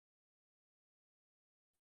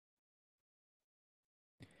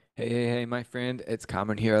Hey, my friend, it's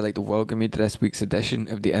Cameron here. I'd like to welcome you to this week's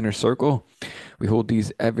edition of the Inner Circle. We hold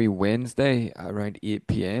these every Wednesday around 8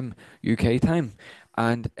 p.m. UK time.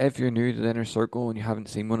 And if you're new to the Inner Circle and you haven't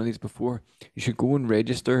seen one of these before, you should go and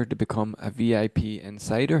register to become a VIP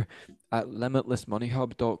insider at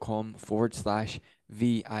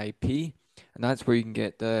limitlessmoneyhub.com/VIP. And that's where you can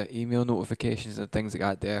get the email notifications and things like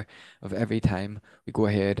that there of every time we go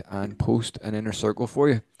ahead and post an Inner Circle for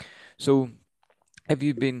you. So, have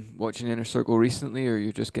you been watching Inner Circle recently or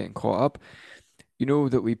you're just getting caught up? You know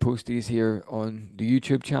that we post these here on the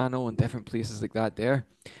YouTube channel and different places like that there.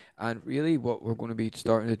 And really what we're going to be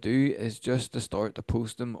starting to do is just to start to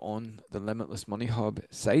post them on the Limitless Money Hub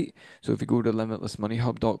site. So if you go to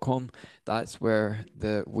limitlessmoneyhub.com, that's where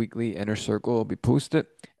the weekly Inner Circle will be posted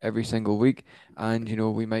every single week. And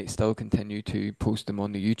we might still continue to post them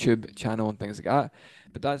on the YouTube channel and things like that.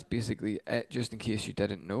 But that's basically it, just in case you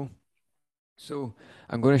didn't know. So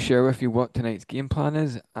I'm going to share with you what tonight's game plan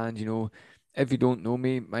is. And if you don't know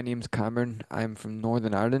me, my name's Cameron. I'm from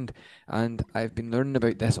Northern Ireland, and I've been learning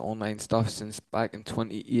about this online stuff since back in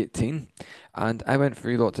 2018. And I went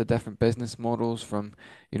through lots of different business models from,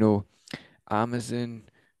 you know, Amazon,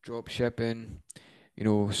 drop shipping,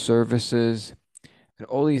 services, and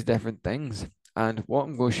all these different things. And what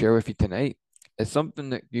I'm going to share with you tonight is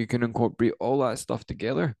something that you can incorporate all that stuff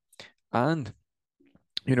together and,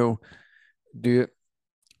 you know, do it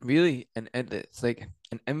really, and it's like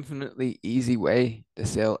an infinitely easy way to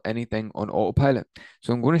sell anything on autopilot.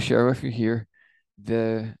 So I'm going to share with you here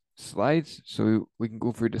the slides so we can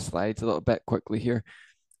go through the slides a little bit quickly here,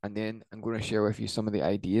 and then I'm going to share with you some of the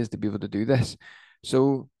ideas to be able to do this.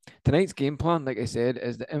 So tonight's game plan, like I said,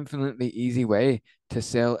 is the infinitely easy way to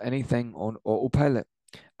sell anything on autopilot.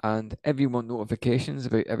 And if you want notifications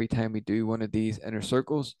about every time we do one of these inner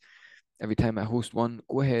circles, every time I host one,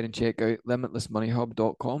 go ahead and check out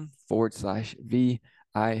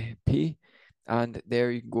limitlessmoneyhub.com/VIP. And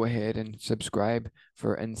there you can go ahead and subscribe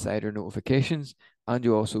for insider notifications. And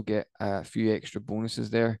you also get a few extra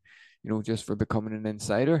bonuses there, just for becoming an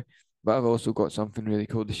insider. But I've also got something really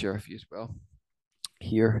cool to share with you as well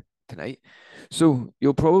here tonight. So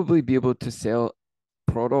you'll probably be able to sell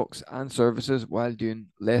products and services while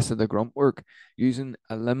doing less of the grunt work using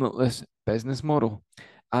a limitless business model.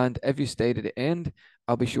 And if you stay to the end,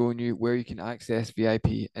 I'll be showing you where you can access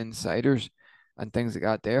VIP insiders and things like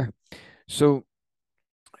that there. So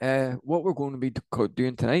what we're going to be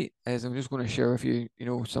doing tonight is I'm just going to share with you,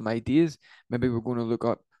 some ideas. Maybe we're going to look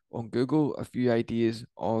up on Google a few ideas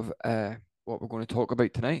of what we're going to talk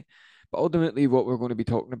about tonight. But ultimately, what we're going to be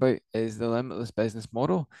talking about is the limitless business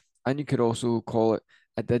model, and you could also call it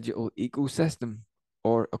a digital ecosystem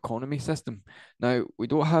or economy system. Now, we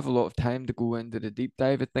don't have a lot of time to go into the deep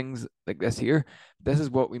dive of things like this here. This is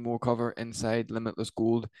what we more cover inside Limitless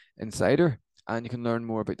Gold Insider, and you can learn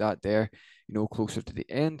more about that there, closer to the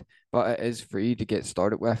end, but it is free to get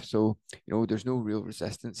started with. So, there's no real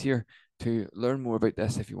resistance here to learn more about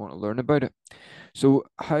this if you want to learn about it. So,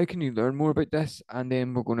 how can you learn more about this? And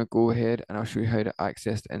then we're going to go ahead and I'll show you how to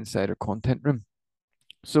access the Insider Content Room.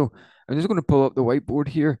 So, I'm just going to pull up the whiteboard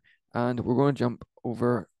here and we're going to jump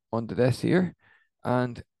over onto this here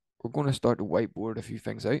and we're going to start to whiteboard a few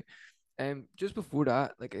things out. Just before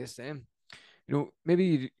that, like I was saying,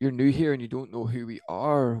 maybe you're new here and you don't know who we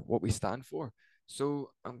are, what we stand for.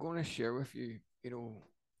 So I'm going to share with you,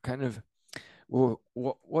 kind of what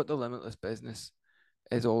the limitless business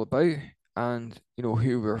is all about and,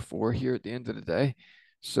 who we're for here at the end of the day.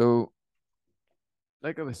 So,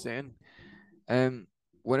 like I was saying, um,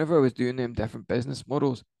 whenever I was doing them different business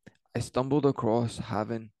models, I stumbled across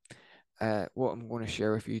having what I'm going to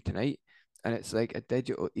share with you tonight. And it's like a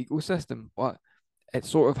digital ecosystem, but it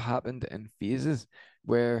sort of happened in phases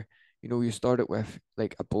where, you started with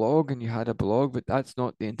like a blog and you had a blog, but that's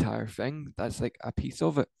not the entire thing. That's like a piece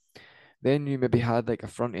of it. Then you maybe had like a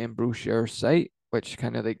front end brochure site, which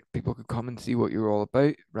kind of like people could come and see what you're all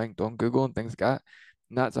about, ranked on Google and things like that.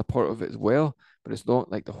 And that's a part of it as well, but it's not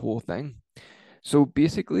like the whole thing. So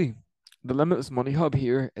basically, the Limitless Money Hub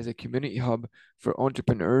here is a community hub for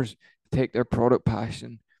entrepreneurs to take their product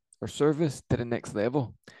passion or service to the next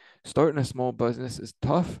level. Starting a small business is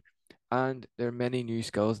tough, and there are many new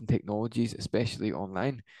skills and technologies, especially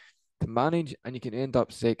online, to manage, and you can end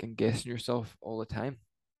up second guessing yourself all the time.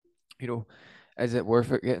 You know, is it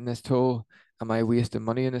worth it getting this tool? Am I wasting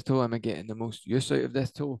money in this tool? Am I getting the most use out of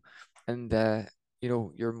this tool? And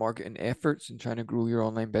your marketing efforts and trying to grow your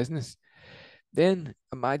online business. Then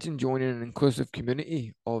imagine joining an inclusive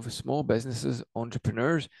community of small businesses,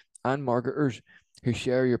 entrepreneurs, and marketers who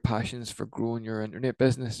share your passions for growing your internet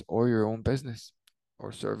business or your own business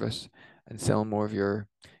or service and sell more of your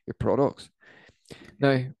products.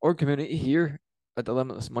 Now, our community here at the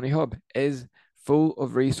Limitless Money Hub is full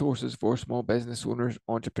of resources for small business owners,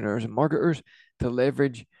 entrepreneurs, and marketers to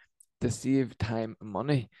leverage to save time and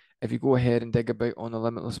money. If you go ahead and dig about on the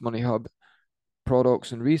Limitless Money Hub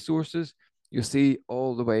products and resources, you'll see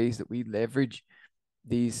all the ways that we leverage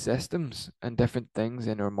these systems and different things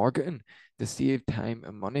in our marketing to save time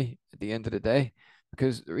and money at the end of the day.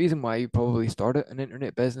 Because the reason why you probably started an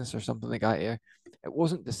internet business or something like that, yeah, it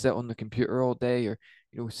wasn't to sit on the computer all day or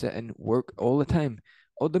sit and work all the time.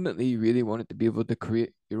 Ultimately, you really wanted to be able to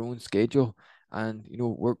create your own schedule and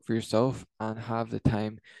work for yourself and have the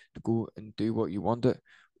time to go and do what you want it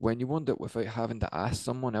when you want it without having to ask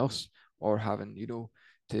someone else or having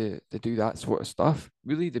to do that sort of stuff.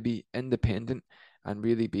 Really to be independent and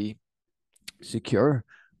really be secure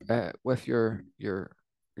with your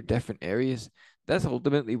different areas. That's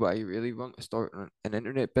ultimately why you really want to start an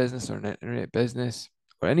internet business or an internet business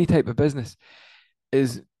or any type of business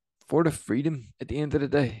is for the freedom at the end of the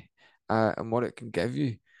day, and what it can give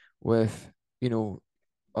you with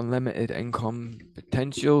unlimited income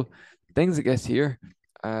potential, things that gets here,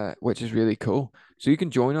 which is really cool. So you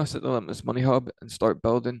can join us at the Limitless Money Hub and start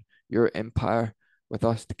building your empire with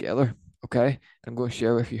us together. Okay. I'm going to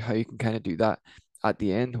share with you how you can kind of do that at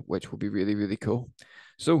the end, which will be really, really cool.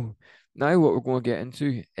 So now what we're going to get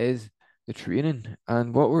into is the training.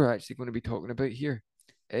 And what we're actually going to be talking about here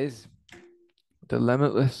is the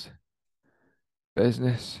limitless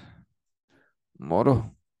business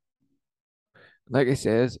model. Like I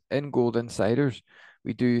says, in Gold Insiders,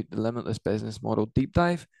 we do the limitless business model deep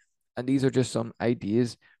dive. And these are just some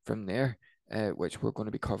ideas from there, which we're going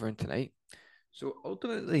to be covering tonight. So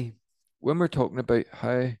ultimately, when we're talking about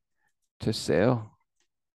how to sell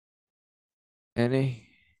any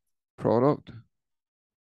product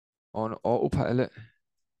on autopilot,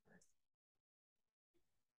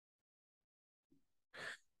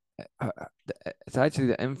 it's actually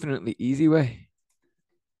the infinitely easy way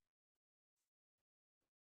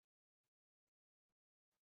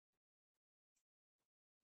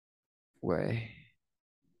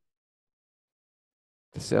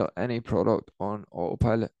to sell any product on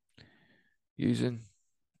autopilot using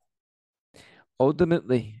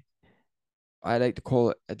ultimately, I like to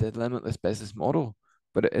call it a limitless business model,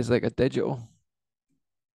 but it is like a digital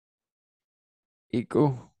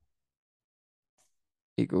eco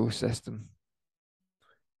ecosystem.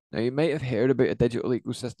 Now, you might have heard about a digital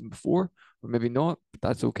ecosystem before, or maybe not, but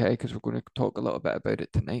that's okay because we're going to talk a little bit about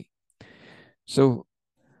it tonight. So,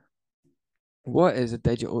 what is a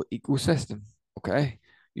digital ecosystem? Okay,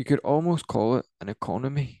 you could almost call it an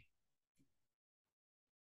economy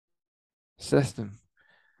system.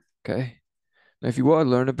 Okay, now if you want to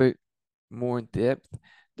learn about more in depth,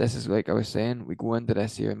 this is like I was saying, we go into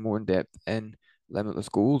this here more in depth in Limitless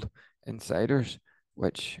Gold Insiders,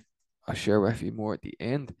 which I'll share with you more at the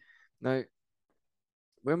end. Now,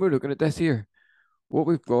 when we're looking at this here, what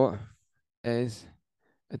we've got is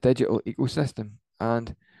a digital ecosystem,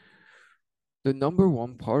 and the number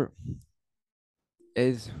one part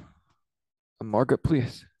is a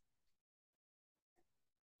marketplace.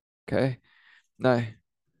 Okay, now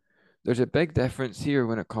there's a big difference here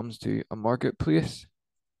when it comes to a marketplace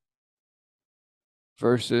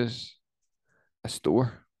versus a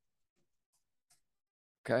store.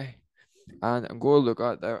 Okay, and I'm going to look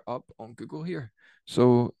at that up on Google here.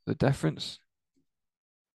 So the difference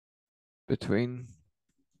between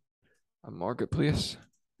a marketplace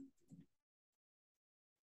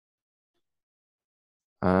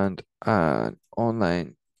and an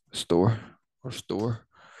online store or store.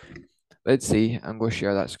 Let's see, I'm going to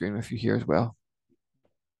share that screen with you here as well.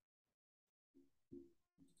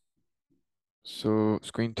 So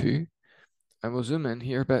screen 2, and we'll zoom in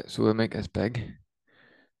here a bit so we'll make this big.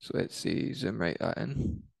 So let's see, zoom right that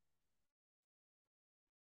in.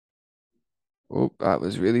 Oh, that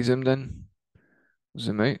was really zoomed in.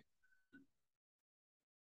 Zoom out.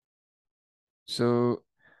 So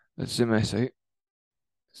let's zoom this out.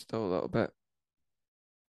 Still a little bit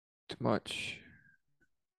too much.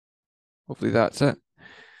 Hopefully that's it.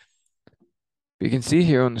 But you can see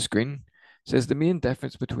here on the screen, it says the main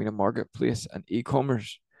difference between a marketplace and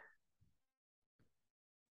e-commerce.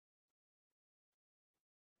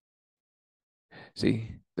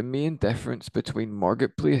 See, the main difference between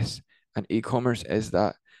marketplace and e-commerce is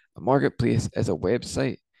that a marketplace is a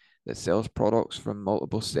website that sells products from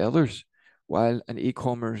multiple sellers, while an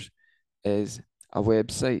e-commerce is a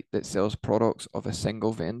website that sells products of a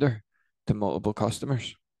single vendor to multiple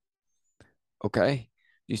customers. Okay,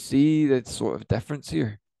 you see the sort of difference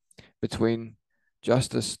here between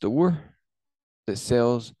just a store that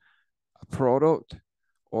sells a product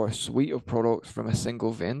or a suite of products from a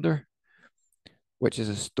single vendor, which is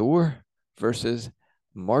a store, versus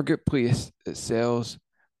marketplace that sells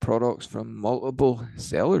products from multiple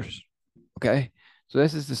sellers. Okay. So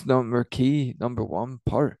this is this number one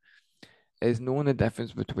part is knowing the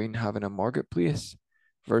difference between having a marketplace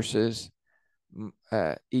versus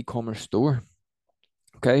e-commerce store.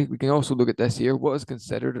 Okay. We can also look at this here. What is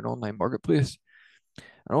considered an online marketplace?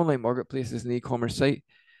 An online marketplace is an e-commerce site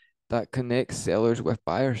that connects sellers with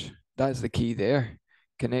buyers. That's the key there.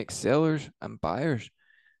 Connects sellers and buyers.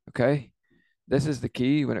 Okay. This is the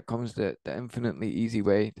key when it comes to the infinitely easy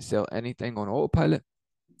way to sell anything on autopilot.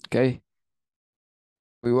 Okay.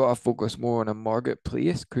 We want to focus more on a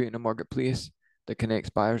marketplace, creating a marketplace that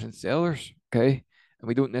connects buyers and sellers. Okay. And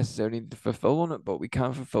we don't necessarily need to fulfill on it, but we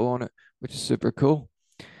can fulfill on it, which is super cool.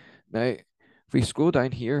 Now, if we scroll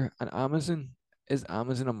down here, and Amazon, is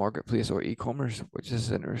Amazon a marketplace or e-commerce, which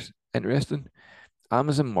is interesting.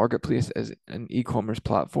 Amazon Marketplace is an e-commerce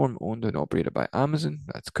platform owned and operated by Amazon.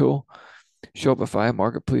 That's cool. Shopify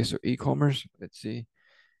Marketplace or e-commerce. Let's see.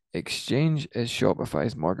 Exchange is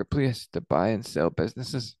Shopify's marketplace to buy and sell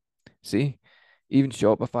businesses. See, even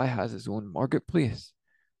Shopify has its own marketplace.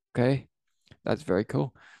 Okay, that's very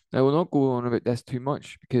cool. Now, we'll not go on about this too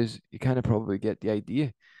much because you kind of probably get the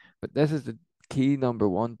idea. But this is the key number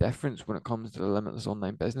one difference when it comes to the limitless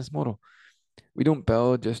online business model. We don't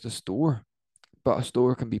build just a store, but a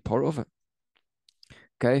store can be part of it.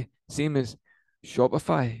 Okay, same as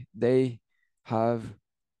Shopify, they have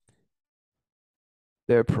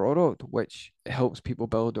their product, which helps people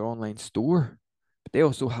build their online store. But they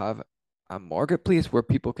also have a marketplace where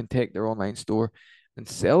people can take their online store and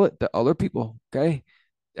sell it to other people. Okay,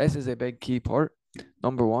 this is a big key part.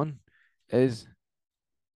 Number one is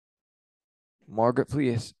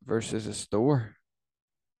marketplace versus a store,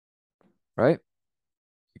 right?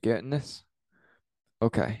 You getting this?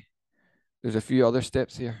 Okay, there's a few other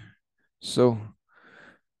steps here. So,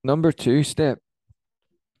 number two step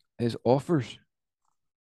is offers.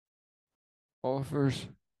 Offers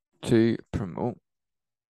to promote.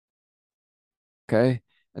 Okay.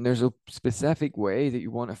 And there's a specific way that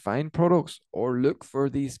you want to find products or look for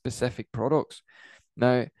these specific products.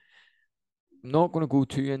 Now, I'm not going to go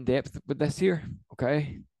too in depth with this here.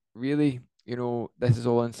 Okay. Really, this is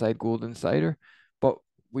all inside Gold Insider, but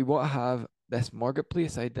we want to have this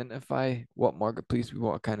marketplace, identify what marketplace we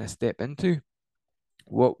want to kind of step into,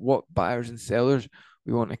 what buyers and sellers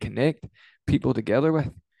we want to connect people together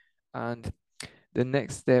with. And the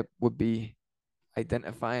next step would be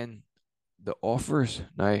identifying the offers.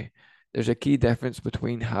 Now, there's a key difference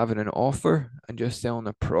between having an offer and just selling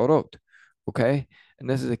a product. Okay. And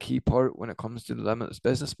this is a key part when it comes to the limitless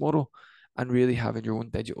business model and really having your own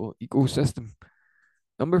digital ecosystem.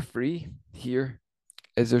 Number three here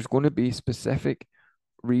is there's going to be specific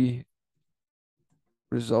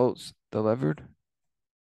results delivered.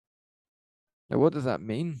 Now, what does that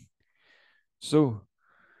mean? So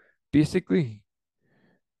basically,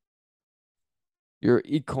 your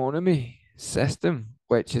economy system,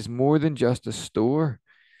 which is more than just a store,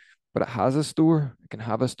 but it has a store. It can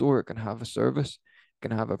have a store. It can have a service. It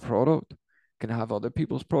can have a product. It can have other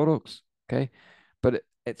people's products. Okay. But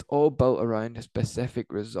it's all built around a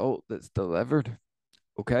specific result that's delivered.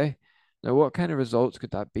 Okay. Now, what kind of results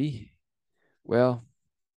could that be? Well,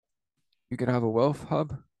 you could have a wealth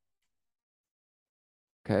hub.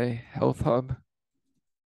 Okay. Health hub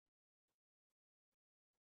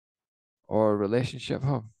or a relationship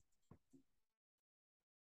hub.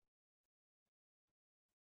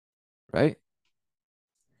 Right.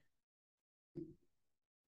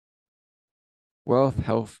 Wealth,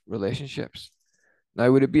 health, relationships.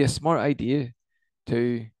 Now, would it be a smart idea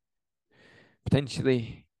to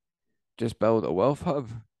potentially just build a wealth hub?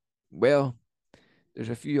 Well, there's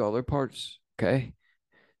a few other parts. Okay.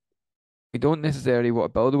 We don't necessarily want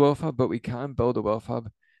to build a wealth hub, but we can build a wealth hub,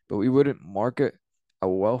 but we wouldn't market a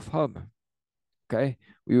wealth hub. Okay.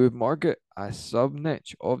 We would market a sub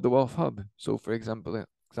niche of the wealth hub. So for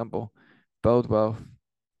example, build wealth,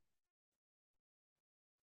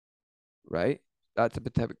 right? That's a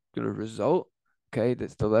particular result, okay,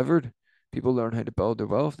 that's delivered. People learn how to build their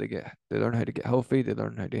wealth, they learn how to get healthy, they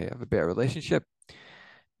learn how to have a better relationship.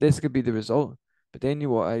 This could be the result. But then you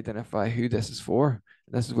will identify who this is for.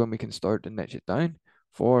 And this is when we can start to niche it down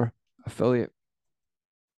for affiliate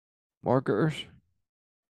marketers.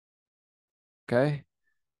 Okay.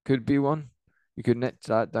 Could be one. You could niche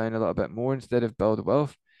that down a little bit more instead of build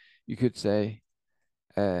wealth. You could say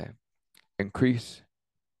uh, increase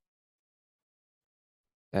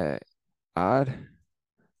uh, ad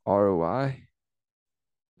ROI.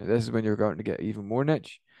 This is when you're going to get even more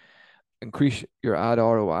niche. Increase your ad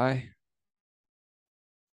ROI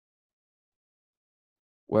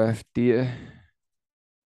with data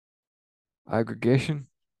aggregation.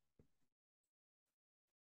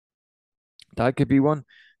 That could be one.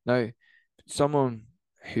 Now, someone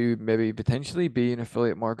who maybe potentially be an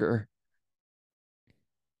affiliate marketer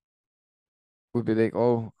would be like,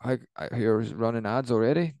 oh, here's running ads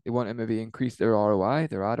already. They want to maybe increase their ROI,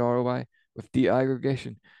 their ad ROI with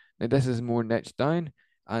de-aggregation. Now this is more niche down,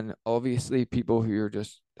 and obviously people who are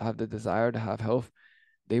just have the desire to have health,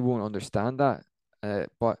 they won't understand that.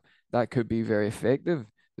 But that could be very effective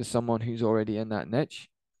to someone who's already in that niche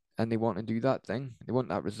and they want to do that thing. They want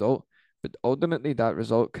that result. But ultimately that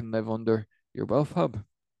result can live under your wealth hub.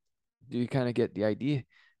 Do you kind of get the idea?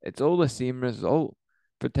 It's all the same result,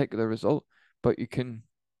 particular result, but you can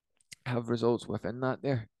have results within that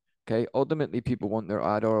there. Okay. Ultimately, people want their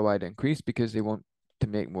ad ROI to increase because they want to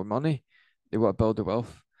make more money. They want to build their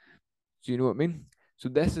wealth. So you know what I mean? So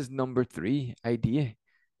this is number three idea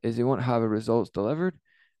is they want to have a results delivered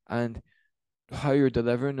and how you're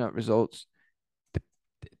delivering that results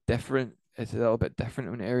different. It's a little bit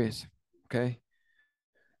different in areas. Okay.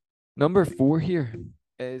 Number four here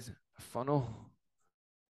is funnel.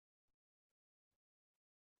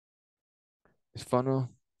 Is funnel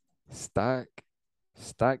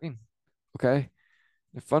stacking. Okay.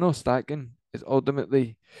 The funnel stacking is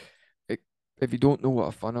ultimately, if you don't know what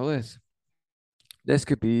a funnel is, this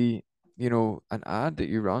could be, an ad that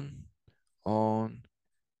you run on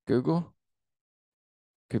Google,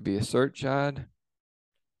 could be a search ad,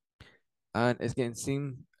 and it's getting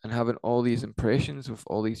seen and having all these impressions with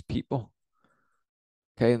all these people.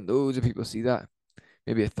 Okay, and loads of people see that.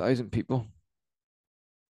 Maybe 1,000 people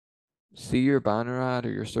see your banner ad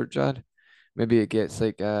or your search ad. Maybe it gets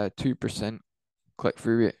like a 2% click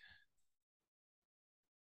through rate.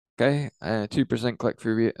 Okay, 2% click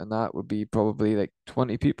through rate, and that would be probably like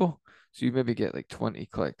 20 people. So you maybe get like 20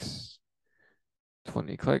 clicks.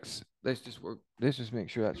 20 clicks. Let's just make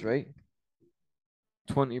sure that's right.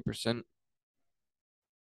 20%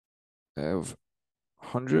 of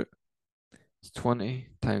 100 is 20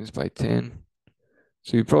 times by 10.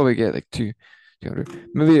 So you probably get like 200.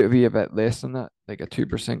 Maybe it would be a bit less than that, like a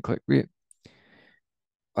 2% click rate.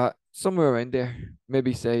 Somewhere around there.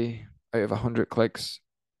 Maybe say out of 100 clicks,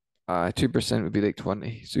 2% would be like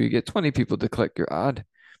 20. So you get 20 people to click your ad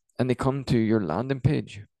and they come to your landing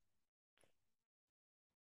page.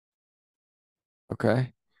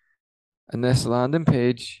 Okay. And this landing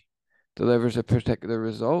page delivers a particular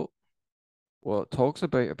result. Well, it talks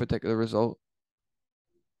about a particular result,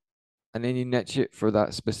 and then you niche it for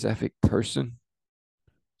that specific person.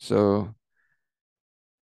 So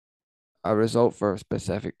a result for a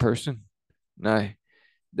specific person. Now,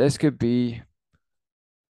 this could be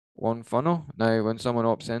one funnel. Now, when someone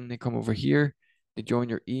opts in, they come over here, they join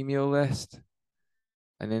your email list,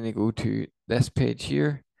 and then they go to this page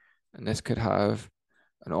here, and this could have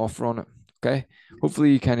an offer on it. Okay.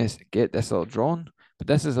 Hopefully you kind of get this little drawn, but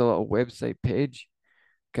this is a little website page,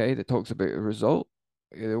 okay, that talks about a result,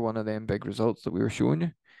 either one of them big results that we were showing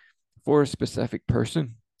you for a specific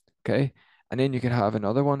person. Okay. And then you can have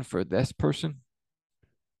another one for this person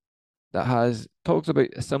that has talks about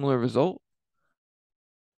a similar result,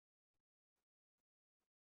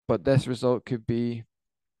 but this result could be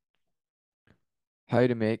how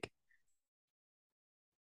to make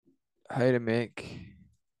how to make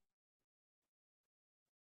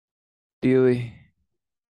daily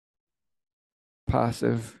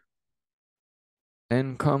passive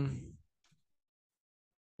income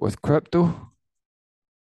with crypto.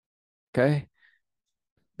 Okay.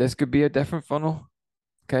 This could be a different funnel.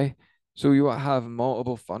 Okay. So you have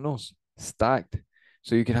multiple funnels stacked.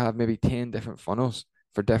 So you can have maybe 10 different funnels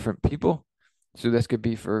for different people. So this could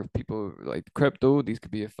be for people like crypto. These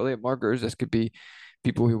could be affiliate marketers. This could be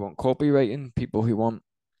people who want copywriting, people who want,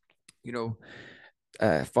 you know,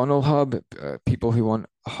 funnel hub, people who want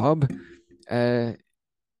a hub. Uh,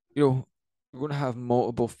 we're going to have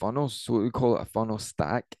multiple funnels. So we call it a funnel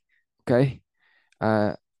stack. Okay.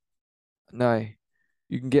 Uh, Now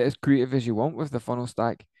you can get as creative as you want with the funnel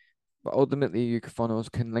stack, but ultimately your funnels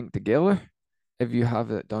can link together if you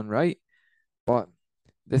have it done right. But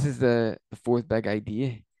this is the fourth big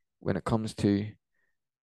idea when it comes to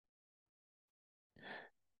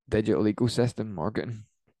digital ecosystem marketing.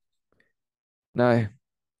 Now,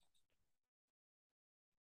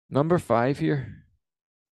 number five here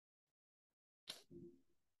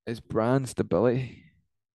is brand stability.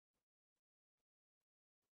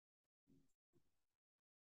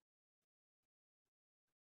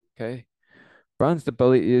 Okay. Brand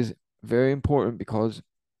stability is very important because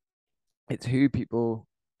it's who people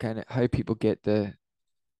kind of how people get to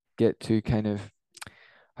kind of,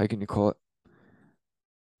 how can you call it,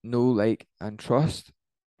 know, like, and trust,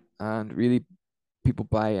 and really people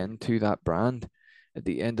buy into that brand at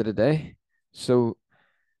the end of the day. So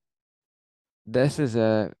this is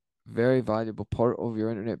a very valuable part of your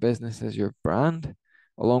internet business, is your brand,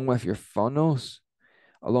 along with your funnels,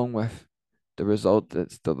 along with the result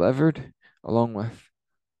that's delivered, along with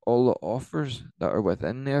all the offers that are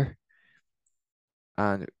within there,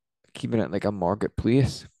 and keeping it like a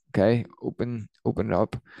marketplace. Okay, open it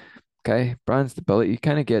up. Okay, brand stability. You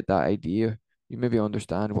kind of get that idea. You maybe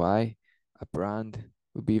understand why a brand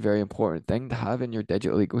would be a very important thing to have in your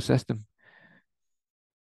digital ecosystem.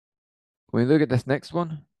 When we look at this next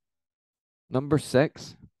one, number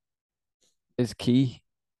 6 is key.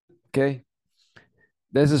 Okay,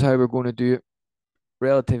 this is how we're going to do it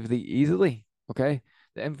relatively easily. Okay,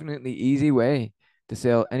 the infinitely easy way to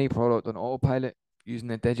sell any product on autopilot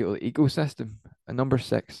using a digital ecosystem. And number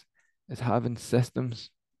 6 is having systems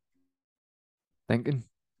thinking.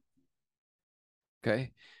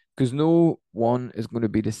 Okay, because no one is going to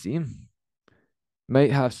be the same.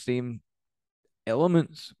 Might have same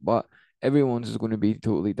elements, but everyone's is going to be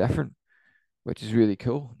totally different, which is really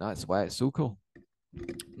cool. That's why it's so cool.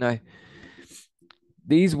 Now,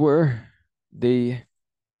 these were the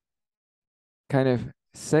kind of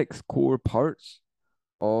 6 core parts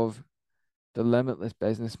of the limitless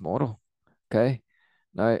business model. Okay.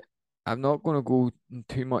 Now, I'm not going to go in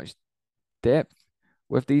too much depth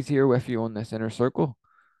with these here with you on this inner circle,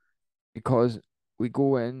 because we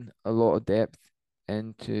go in a lot of depth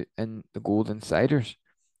in the Gold Insiders.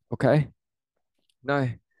 Okay. Now,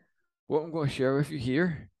 what I'm going to share with you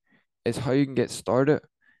here is how you can get started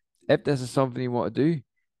if this is something you want to do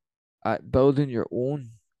at building your own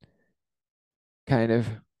kind of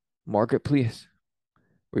marketplace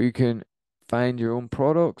where you can find your own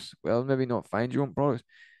products. Well, maybe not find your own products.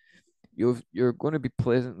 You're going to be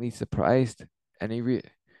pleasantly surprised any rate.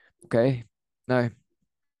 Okay. Now,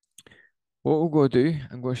 what we're going to do,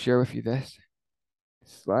 I'm going to share with you this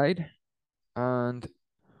slide, and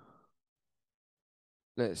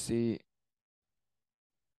let's see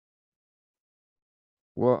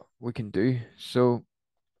what we can do. So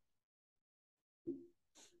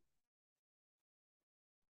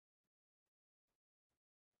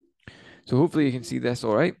hopefully you can see this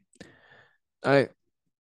all right. Now,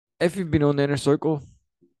 if you've been on the inner circle,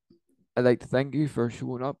 I'd like to thank you for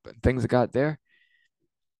showing up and things like that there.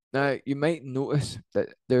 Now, you might notice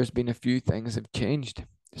that there's been a few things have changed.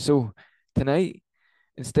 So tonight,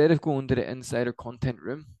 instead of going to the insider content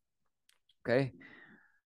room, okay,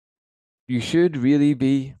 you should really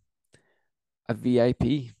be a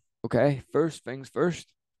VIP. Okay, first things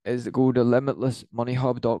first is to go to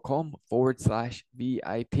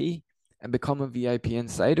limitlessmoneyhub.com/VIP and become a VIP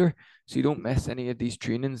insider so you don't miss any of these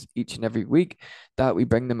trainings each and every week that we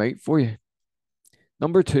bring them out for you.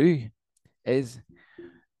 Number 2 is,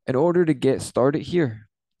 in order to get started here,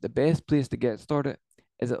 the best place to get started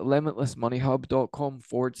is at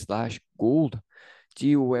limitlessmoneyhub.com/gold,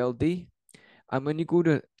 GOLD. And when you go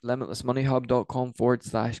to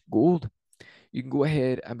limitlessmoneyhub.com/gold, you can go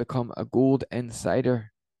ahead and become a Gold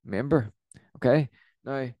Insider member. Okay.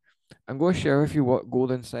 Now, I'm going to share with you what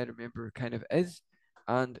Gold Insider member kind of is,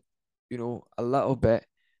 and a little bit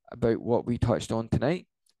about what we touched on tonight,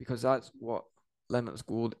 because that's what Limitless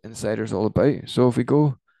Gold Insider is all about. So if we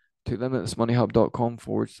go to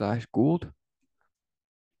limitlessmoneyhub.com/gold,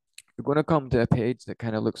 you're going to come to a page that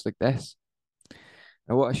kind of looks like this.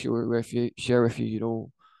 I want to share with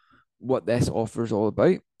you, what this offer is all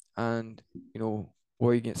about, and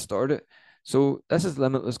where you get started. So this is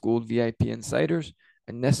Limitless Gold VIP Insiders,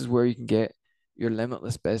 and this is where you can get your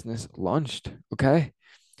limitless business launched. Okay,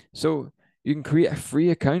 so you can create a free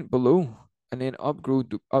account below, and then upgrade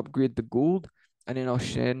the gold, and then I'll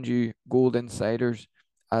send you Gold Insiders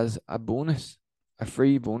as a bonus, a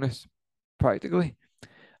free bonus, practically.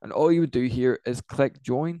 And all you would do here is click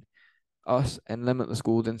join us in Limitless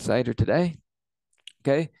Gold Insider today.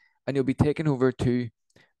 Okay, and you'll be taken over to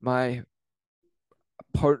my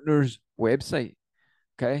partner's website.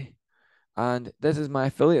 Okay, and this is my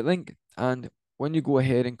affiliate link. And when you go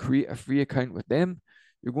ahead and create a free account with them,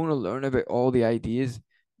 you're going to learn about all the ideas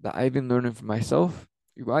that I've been learning for myself.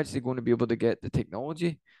 You're actually going to be able to get the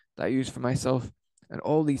technology that I use for myself and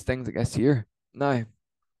all these things, I guess, here. Now,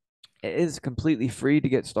 it is completely free to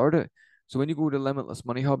get started. So when you go to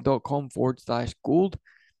limitlessmoneyhub.com/gold,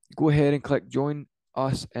 go ahead and click join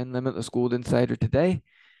us in Limitless Gold Insider today.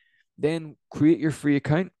 Then create your free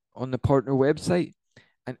account on the partner website.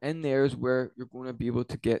 And in there is where you're going to be able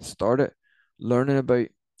to get started learning about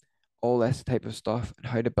all this type of stuff and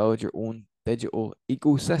how to build your own digital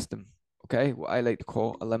ecosystem. Okay, what I like to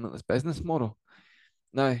call a limitless business model.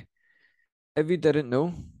 Now, if you didn't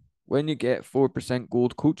know, when you get 4%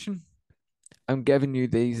 gold coaching, I'm giving you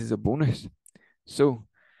these as a bonus. So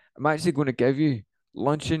I'm actually going to give you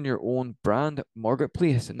launching your own brand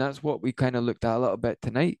marketplace. And that's what we kind of looked at a little bit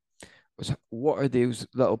tonight. Was what are those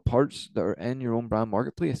little parts that are in your own brand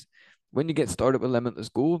marketplace? When you get started with Limitless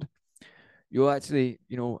Gold, you'll actually,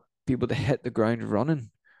 be able to hit the ground running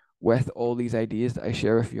with all these ideas that I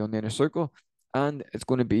share with you on the inner circle. And it's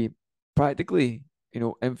going to be practically,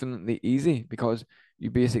 infinitely easy because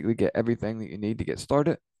you basically get everything that you need to get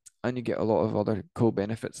started and you get a lot of other cool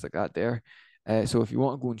benefits like that there. So if you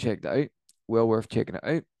want to go and check that out, well worth checking it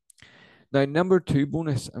out. Now, number two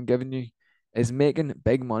bonus I'm giving you is making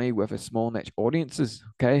big money with a small niche audiences.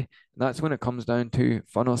 Okay. And that's when it comes down to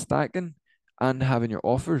funnel stacking and having your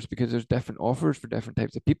offers because there's different offers for different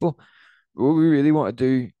types of people. What we really want to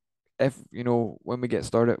do, if when we get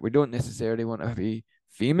started, we don't necessarily want to be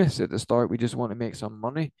famous at the start. We just want to make some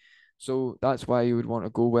money. So that's why you would want to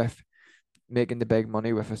go with making the big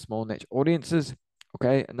money with a small niche audiences.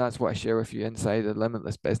 Okay. And that's what I share with you inside the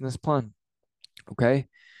Limitless Business Plan. Okay.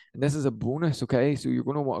 And this is a bonus. Okay. So you're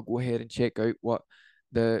going to want to go ahead and check out what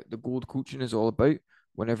the gold coaching is all about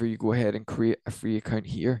whenever you go ahead and create a free account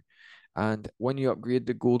here. And when you upgrade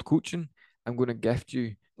the gold coaching, I'm going to gift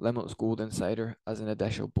you Limitless Gold Insider as an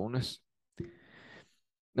additional bonus.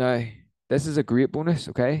 Now, this is a great bonus.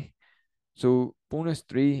 Okay. So bonus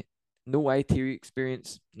 3, no IT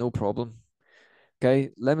experience, no problem. Okay.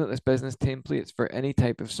 Limitless business templates for any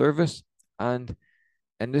type of service and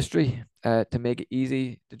industry to make it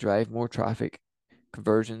easy to drive more traffic,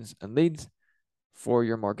 conversions, and leads for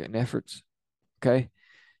your marketing efforts. Okay.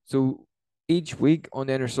 So each week on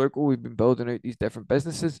the inner circle, we've been building out these different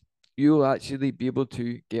businesses. You'll actually be able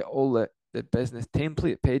to get all the business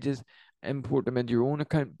template pages, import them into your own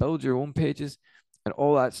account, build your own pages, and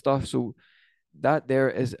all that stuff. So that there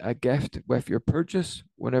is a gift with your purchase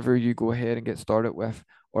whenever you go ahead and get started with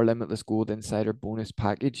our Limitless Gold Insider bonus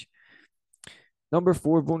package. Number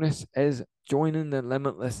 4 bonus is joining the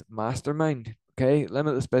Limitless Mastermind. Okay,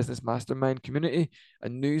 Limitless Business Mastermind community, a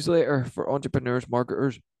newsletter for entrepreneurs,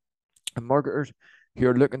 marketers, and marketers who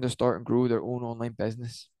are looking to start and grow their own online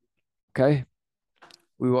business. Okay,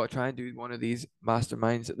 we want to try and do one of these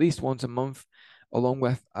masterminds at least once a month, along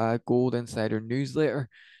with a Gold Insider newsletter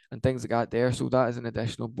and things like that there. So that is an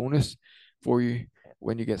additional bonus for you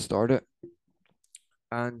when you get started.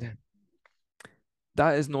 And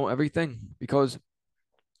that is not everything, because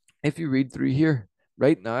if you read through here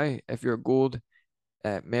right now, if you're a gold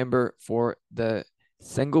member for the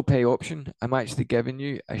single pay option, I'm actually giving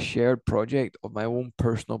you a shared project of my own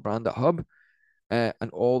personal brand at Hub and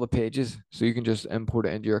all the pages. So you can just import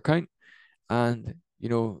it into your account and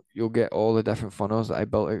you'll get all the different funnels that I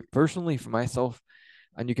built out personally for myself.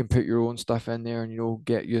 And you can put your own stuff in there and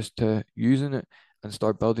get used to using it and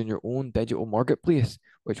start building your own digital marketplace,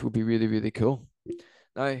 which will be really, really cool.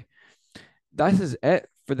 Now, that is it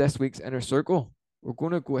for this week's Inner Circle. We're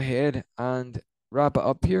going to go ahead and wrap it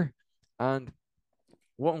up here. And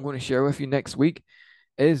what I'm going to share with you next week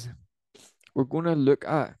is we're going to look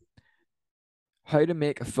at how to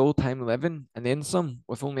make a full-time living and then some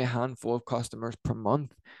with only a handful of customers per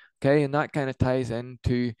month. Okay, and that kind of ties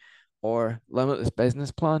into our Limitless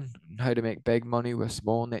Business Plan and how to make big money with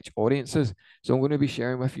small niche audiences. So I'm going to be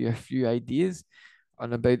sharing with you a few ideas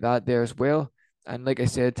and about that there as well. And like I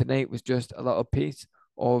said, tonight was just a little piece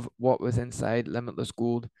of what was inside Limitless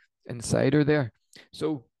Gold Insider there.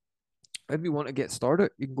 So if you want to get started,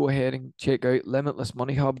 you can go ahead and check out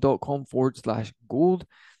limitlessmoneyhub.com/gold.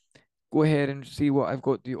 Go ahead and see what I've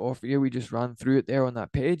got to offer you. We just ran through it there on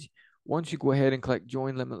that page. Once you go ahead and click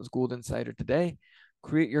join Limitless Gold Insider today,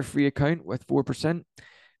 create your free account with 4%,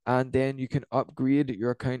 and then you can upgrade your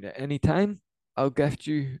account at any time. I'll gift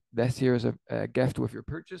you this here as a gift with your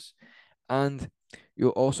purchase, and you'll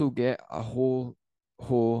also get a whole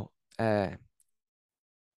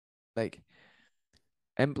like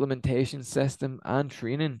implementation system and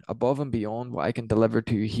training above and beyond what I can deliver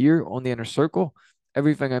to you here on the Inner Circle.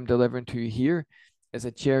 Everything I'm delivering to you here is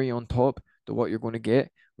a cherry on top to what you're going to get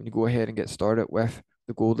when you go ahead and get started with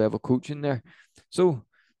the gold level coaching there. So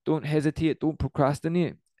don't hesitate, don't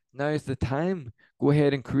procrastinate. Now is the time. Go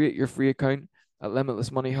ahead and create your free account at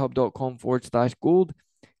limitlessmoneyhub.com/gold.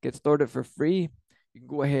 Get started for free. You can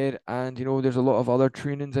go ahead and, there's a lot of other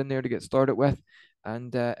trainings in there to get started with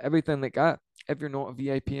and everything like that. If you're not a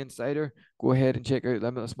VIP insider, go ahead and check out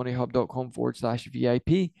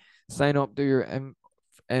limitlessmoneyhub.com/VIP. Sign up to your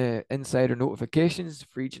insider notifications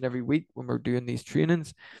for each and every week when we're doing these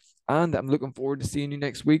trainings. And I'm looking forward to seeing you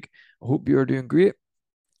next week. I hope you are doing great.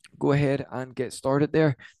 Go ahead and get started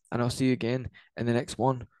there. And I'll see you again in the next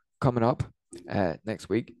one coming up next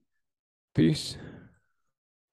week. Peace.